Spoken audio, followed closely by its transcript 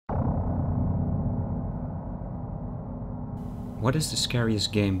What is the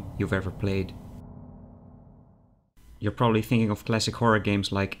scariest game you've ever played? You're probably thinking of classic horror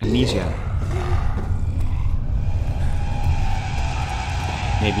games like Amnesia.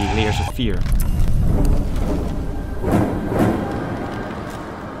 Maybe Layers of Fear.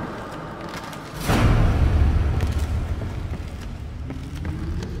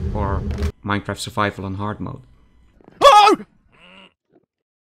 Or Minecraft Survival on hard mode. Oh!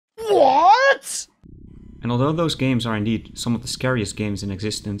 What? And although those games are indeed some of the scariest games in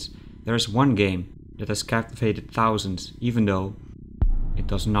existence, there is one game that has captivated thousands, even though it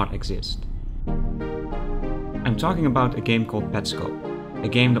does not exist. I'm talking about a game called Petscop, a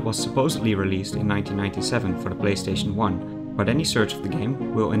game that was supposedly released in 1997 for the PlayStation 1, but any search of the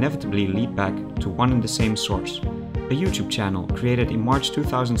game will inevitably lead back to one and the same source, a YouTube channel created in March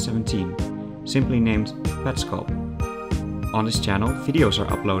 2017, simply named Petscop. On this channel, videos are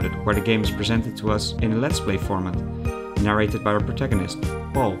uploaded where the game is presented to us in a Let's Play format, narrated by our protagonist,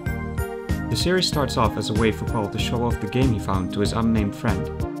 Paul. The series starts off as a way for Paul to show off the game he found to his unnamed friend.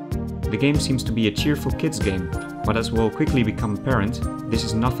 The game seems to be a cheerful kids game, but as will quickly become apparent, this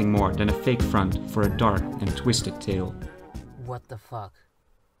is nothing more than a fake front for a dark and twisted tale. What the fuck?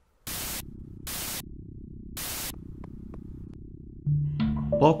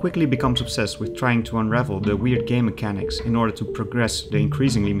 Paul quickly becomes obsessed with trying to unravel the weird game mechanics in order to progress the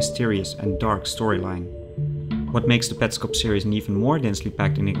increasingly mysterious and dark storyline. What makes the Petscop series an even more densely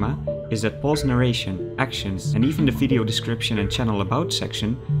packed enigma is that Paul's narration, actions, and even the video description and channel about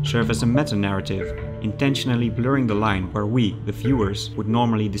section serve as a meta-narrative, intentionally blurring the line where we, the viewers, would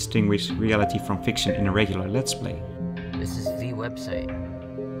normally distinguish reality from fiction in a regular Let's Play. This is the website.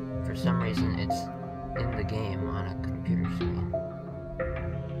 For some reason, it's in the game on a computer screen.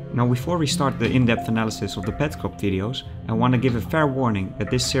 Now before we start the in-depth analysis of the Petscop videos, I want to give a fair warning that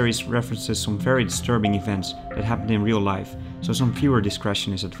this series references some very disturbing events that happened in real life, so some viewer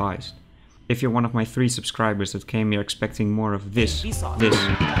discretion is advised. If you're one of my 3 subscribers that came here expecting more of this,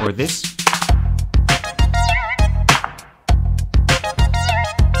 or this,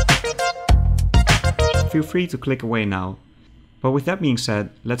 feel free to click away now. But with that being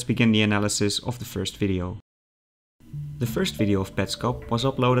said, let's begin the analysis of the first video. The first video of Petscop was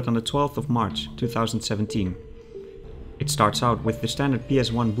uploaded on the 12th of March 2017. It starts out with the standard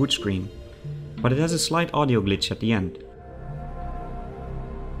PS1 boot screen, but it has a slight audio glitch at the end.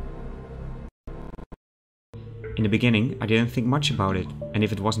 In the beginning, I didn't think much about it, and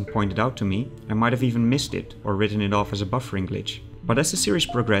if it wasn't pointed out to me, I might have even missed it or written it off as a buffering glitch. But as the series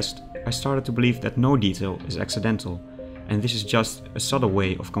progressed, I started to believe that no detail is accidental, and this is just a subtle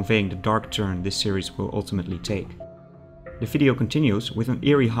way of conveying the dark turn this series will ultimately take. The video continues with an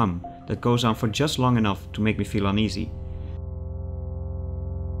eerie hum that goes on for just long enough to make me feel uneasy.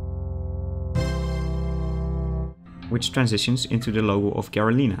 Which transitions into the logo of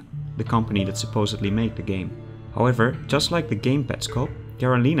Garalina, the company that supposedly made the game. However, just like the game Petscop,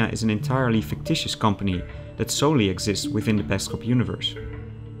 Garalina is an entirely fictitious company that solely exists within the Petscop universe.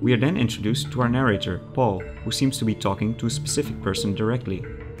 We are then introduced to our narrator, Paul, who seems to be talking to a specific person directly.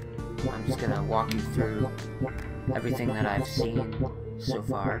 I'm just gonna walk you through everything that I've seen so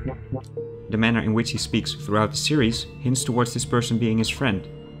far. The manner in which he speaks throughout the series hints towards this person being his friend.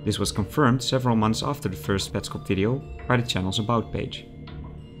 This was confirmed several months after the first Petscop video by the channel's About page.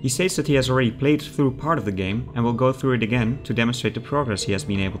 He states that he has already played through part of the game and will go through it again to demonstrate the progress he has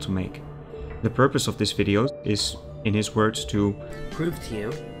been able to make. The purpose of this video is, in his words, to prove to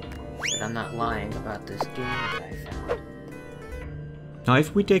you that I'm not lying about this game that I found. Now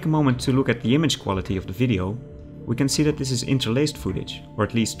if we take a moment to look at the image quality of the video, we can see that this is interlaced footage, or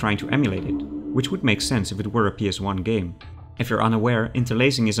at least trying to emulate it, which would make sense if it were a PS1 game. If you're unaware,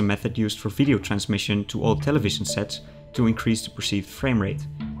 interlacing is a method used for video transmission to old television sets to increase the perceived frame rate.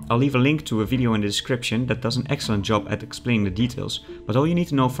 I'll leave a link to a video in the description that does an excellent job at explaining the details, but all you need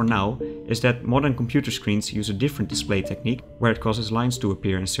to know for now is that modern computer screens use a different display technique where it causes lines to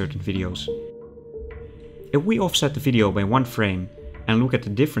appear in certain videos. If we offset the video by 1 frame and look at the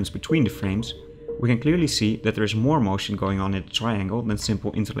difference between the frames, we can clearly see that there is more motion going on in the triangle than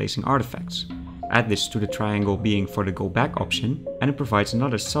simple interlacing artifacts. Add this to the triangle being for the go back option, and it provides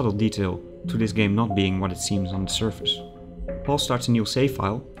another subtle detail to this game not being what it seems on the surface. Paul starts a new save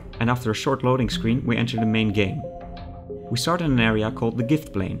file, and after a short loading screen we enter the main game. We start in an area called the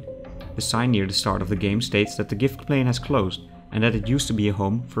gift plane. The sign near the start of the game states that the gift plane has closed, and that it used to be a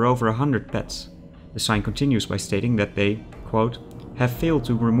home for over 100 pets. The sign continues by stating that they, quote, have failed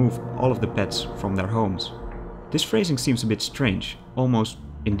to remove all of the pets from their homes. This phrasing seems a bit strange, almost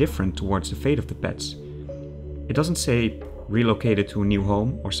indifferent towards the fate of the pets. It doesn't say relocated to a new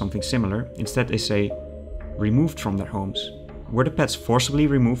home or something similar, instead they say removed from their homes. Were the pets forcibly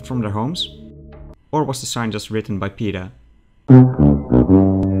removed from their homes? Or was the sign just written by PETA?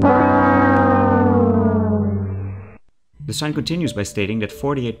 The sign continues by stating that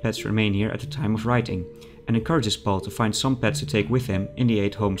 48 pets remain here at the time of writing, and encourages Paul to find some pets to take with him in the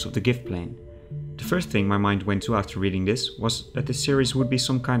 8 homes of the gift plane. The first thing my mind went to after reading this was that this series would be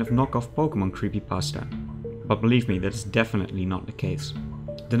some kind of knockoff Pokemon creepypasta. But believe me, that is definitely not the case.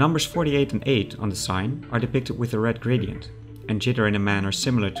 The numbers 48 and 8 on the sign are depicted with a red gradient, and jitter and a man are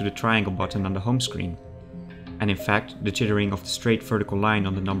similar to the triangle button on the home screen. And in fact, the jittering of the straight vertical line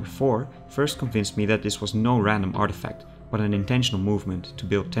on the number 4 first convinced me that this was no random artifact, but an intentional movement to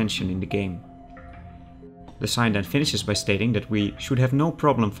build tension in the game. The sign then finishes by stating that we should have no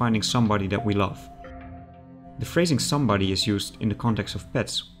problem finding somebody that we love. The phrasing somebody is used in the context of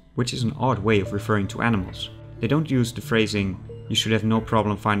pets, which is an odd way of referring to animals. They don't use the phrasing you should have no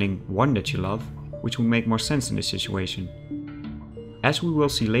problem finding one that you love, which would make more sense in this situation. As we will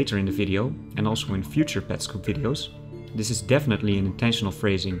see later in the video, and also in future Petscop videos, this is definitely an intentional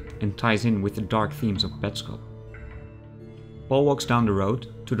phrasing and ties in with the dark themes of Petscop. Paul walks down the road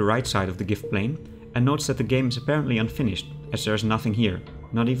to the right side of the gift plane and notes that the game is apparently unfinished, as there is nothing here,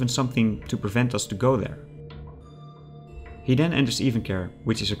 not even something to prevent us to go there. He then enters Even Care,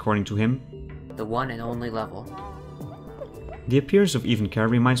 which is, according to him, the one and only level. The appearance of Even Care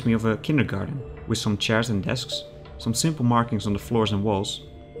reminds me of a kindergarten, with some chairs and desks, some simple markings on the floors and walls,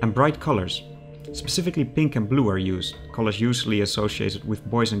 and bright colors. Specifically pink and blue are used, colors usually associated with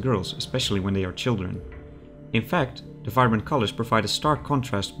boys and girls, especially when they are children. In fact, the vibrant colors provide a stark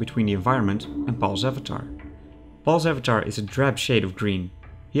contrast between the environment and Paul's avatar. Paul's avatar is a drab shade of green.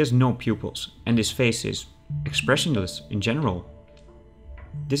 He has no pupils, and his face is expressionless in general.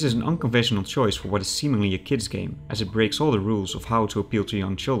 This is an unconventional choice for what is seemingly a kids game, as it breaks all the rules of how to appeal to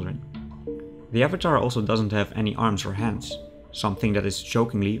young children. The avatar also doesn't have any arms or hands, something that is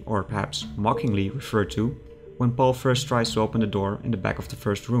jokingly or perhaps mockingly referred to when Paul first tries to open the door in the back of the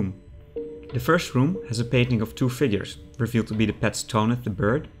first room. The first room has a painting of 2 figures, revealed to be the pets Toneth the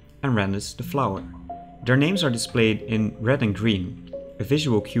bird and Randus the flower. Their names are displayed in red and green, a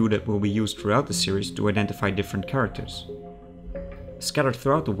visual cue that will be used throughout the series to identify different characters. Scattered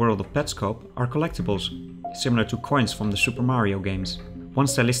throughout the world of Petscop are collectibles, similar to coins from the Super Mario games. One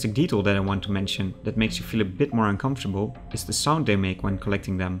stylistic detail that I want to mention that makes you feel a bit more uncomfortable is the sound they make when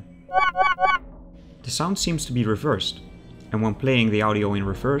collecting them. The sound seems to be reversed, and when playing the audio in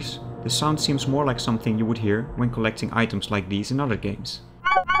reverse, the sound seems more like something you would hear when collecting items like these in other games.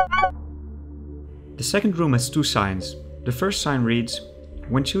 The second room has 2 signs. The first sign reads,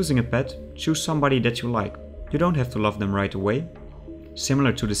 "When choosing a pet, choose somebody that you like. You don't have to love them right away."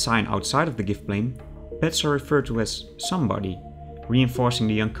 Similar to the sign outside of the gift plane, pets are referred to as somebody, reinforcing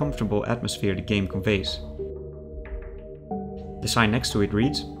the uncomfortable atmosphere the game conveys. The sign next to it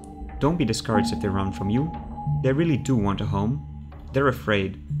reads, "Don't be discouraged if they run from you. They really do want a home. They're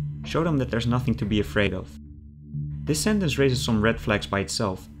afraid. Show them that there's nothing to be afraid of." This sentence raises some red flags by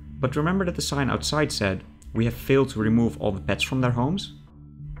itself, but remember that the sign outside said, "We have failed to remove all the pets from their homes?"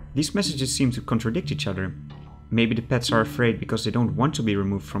 These messages seem to contradict each other. Maybe the pets are afraid because they don't want to be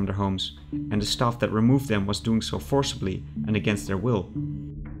removed from their homes, and the staff that removed them was doing so forcibly and against their will.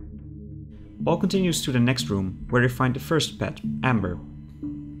 Paul continues to the next room, where they find the first pet, Amber.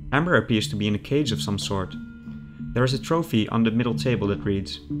 Amber appears to be in a cage of some sort. There is a trophy on the middle table that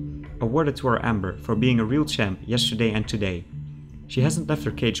reads, "Awarded to our Amber for being a real champ yesterday and today. She hasn't left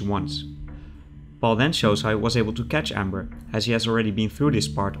her cage once." Paul then shows how he was able to catch Amber, as he has already been through this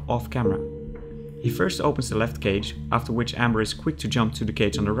part off camera. He first opens the left cage, after which Amber is quick to jump to the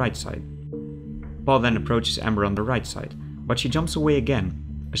cage on the right side. Paul then approaches Amber on the right side, but she jumps away again,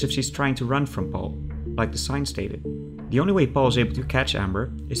 as if she's trying to run from Paul, like the sign stated. The only way Paul is able to catch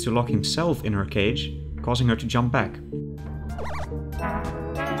Amber is to lock himself in her cage, causing her to jump back.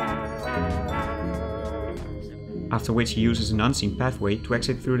 After which he uses an unseen pathway to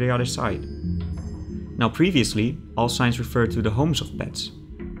exit through the other side. Now previously, all signs referred to the homes of pets,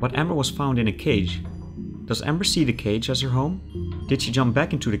 but Amber was found in a cage. Does Amber see the cage as her home? Did she jump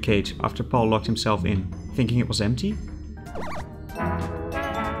back into the cage after Paul locked himself in, thinking it was empty?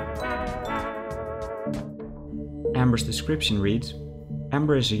 Amber's description reads,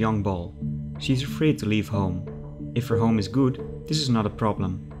 "Amber is a young ball. She's afraid to leave home. If her home is good, this is not a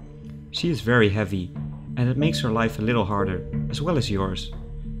problem. She is very heavy, and it makes her life a little harder, as well as yours.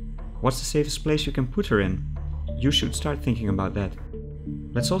 What's the safest place you can put her in? You should start thinking about that."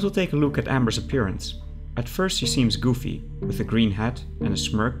 Let's also take a look at Amber's appearance. At first she seems goofy, with a green hat and a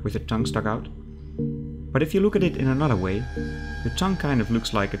smirk with her tongue stuck out. But if you look at it in another way, the tongue kind of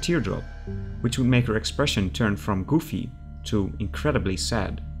looks like a teardrop, which would make her expression turn from goofy to incredibly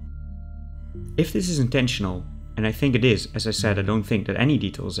sad. If this is intentional, and I think it is, as I said, I don't think that any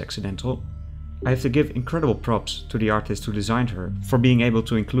detail is accidental, I have to give incredible props to the artist who designed her for being able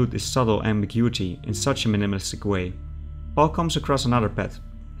to include this subtle ambiguity in such a minimalistic way. Paul comes across another pet,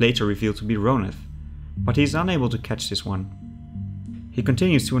 later revealed to be Roneth, but he is unable to catch this one. He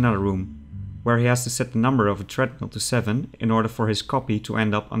continues to another room, where he has to set the number of a treadmill to 7 in order for his copy to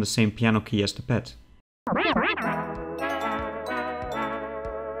end up on the same piano key as the pet.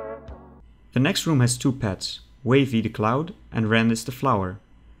 The next room has two pets, Wavy the cloud and Randis the flower.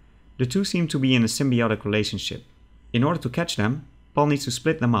 The two seem to be in a symbiotic relationship. In order to catch them, Paul needs to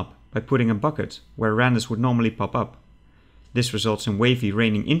split them up by putting a bucket where Randis would normally pop up. This results in Wavy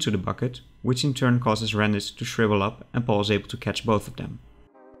raining into the bucket, which in turn causes Randis to shrivel up and Paul is able to catch both of them.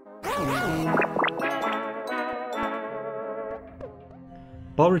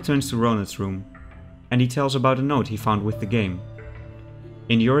 Paul returns to Roneth's room, and he tells about a note he found with the game.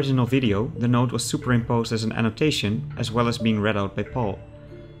 In the original video, the note was superimposed as an annotation as well as being read out by Paul,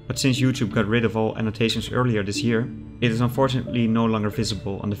 but since YouTube got rid of all annotations earlier this year, it is unfortunately no longer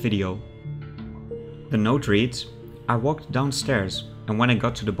visible on the video. The note reads, "I walked downstairs, and when I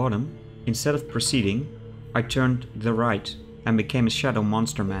got to the bottom, instead of proceeding, I turned to the right and became a shadow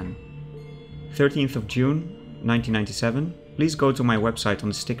monster man. 13th of June, 1997, please go to my website on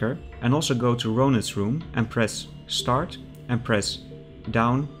the sticker and also go to Roneth's room and press start and press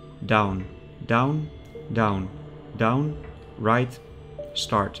down, down, down, down, down, right,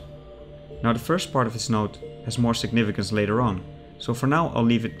 start." Now the first part of this note has more significance later on, so for now I'll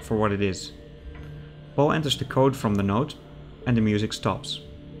leave it for what it is. Paul enters the code from the note and the music stops.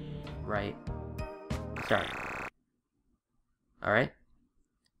 Right. Start. Alright.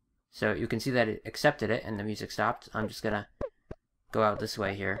 So you can see that it accepted it and the music stopped. I'm just gonna go out this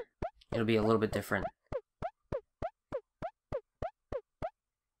way here. It'll be a little bit different.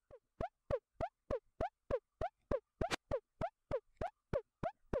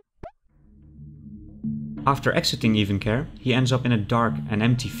 After exiting Evencare, he ends up in a dark and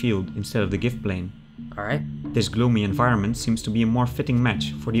empty field instead of the gift plane. Alright. This gloomy environment seems to be a more fitting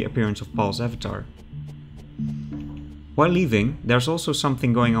match for the appearance of Paul's avatar. While leaving, there's also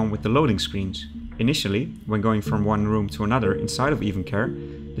something going on with the loading screens. Initially, when going from one room to another inside of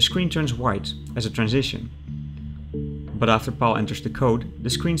Evencare, the screen turns white as a transition. But after Paul enters the code, the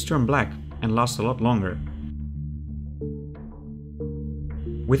screens turn black and last a lot longer.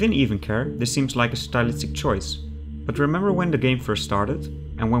 Within Evencare, this seems like a stylistic choice, but remember when the game first started,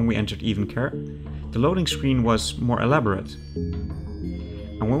 and when we entered Evencare, the loading screen was more elaborate.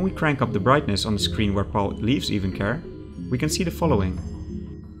 And when we crank up the brightness on the screen where Paul leaves Evencare, we can see the following.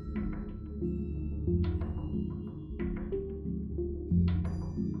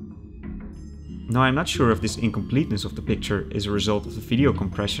 Now I'm not sure if this incompleteness of the picture is a result of the video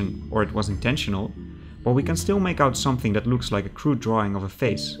compression or it was intentional, but we can still make out something that looks like a crude drawing of a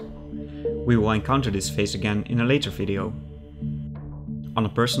face. We will encounter this face again in a later video. On a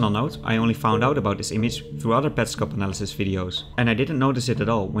personal note, I only found out about this image through other Petscop analysis videos, and I didn't notice it at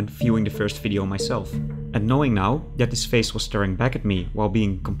all when viewing the first video myself. And knowing now that this face was staring back at me while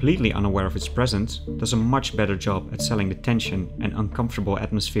being completely unaware of its presence does a much better job at selling the tension and uncomfortable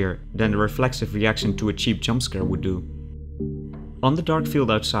atmosphere than the reflexive reaction to a cheap jumpscare would do. On the dark field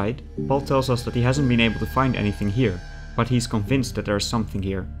outside, Paul tells us that he hasn't been able to find anything here, but he's convinced that there is something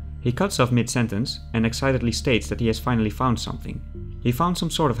here. He cuts off mid-sentence and excitedly states that he has finally found something. He found some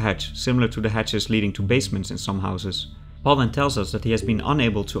sort of hatch, similar to the hatches leading to basements in some houses. Paul then tells us that he has been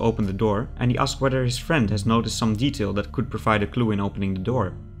unable to open the door, and he asks whether his friend has noticed some detail that could provide a clue in opening the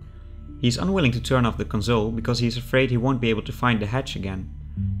door. He is unwilling to turn off the console because he is afraid he won't be able to find the hatch again.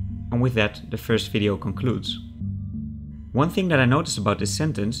 And with that, the first video concludes. One thing that I noticed about this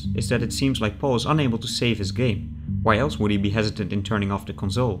sentence is that it seems like Paul is unable to save his game. Why else would he be hesitant in turning off the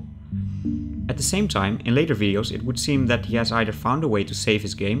console? At the same time, in later videos it would seem that he has either found a way to save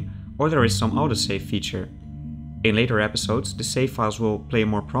his game or there is some autosave feature. In later episodes the save files will play a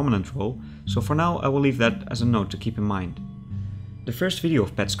more prominent role, so for now I will leave that as a note to keep in mind. The first video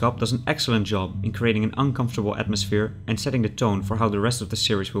of Petscop does an excellent job in creating an uncomfortable atmosphere and setting the tone for how the rest of the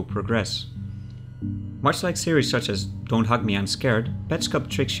series will progress. Much like series such as Don't Hug Me I'm Scared, Petscop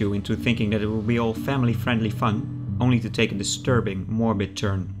tricks you into thinking that it will be all family-friendly fun, only to take a disturbing, morbid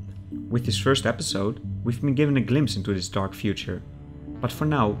turn. With this first episode, we've been given a glimpse into this dark future, but for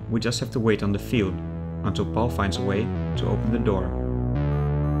now we just have to wait on the field until Paul finds a way to open the door.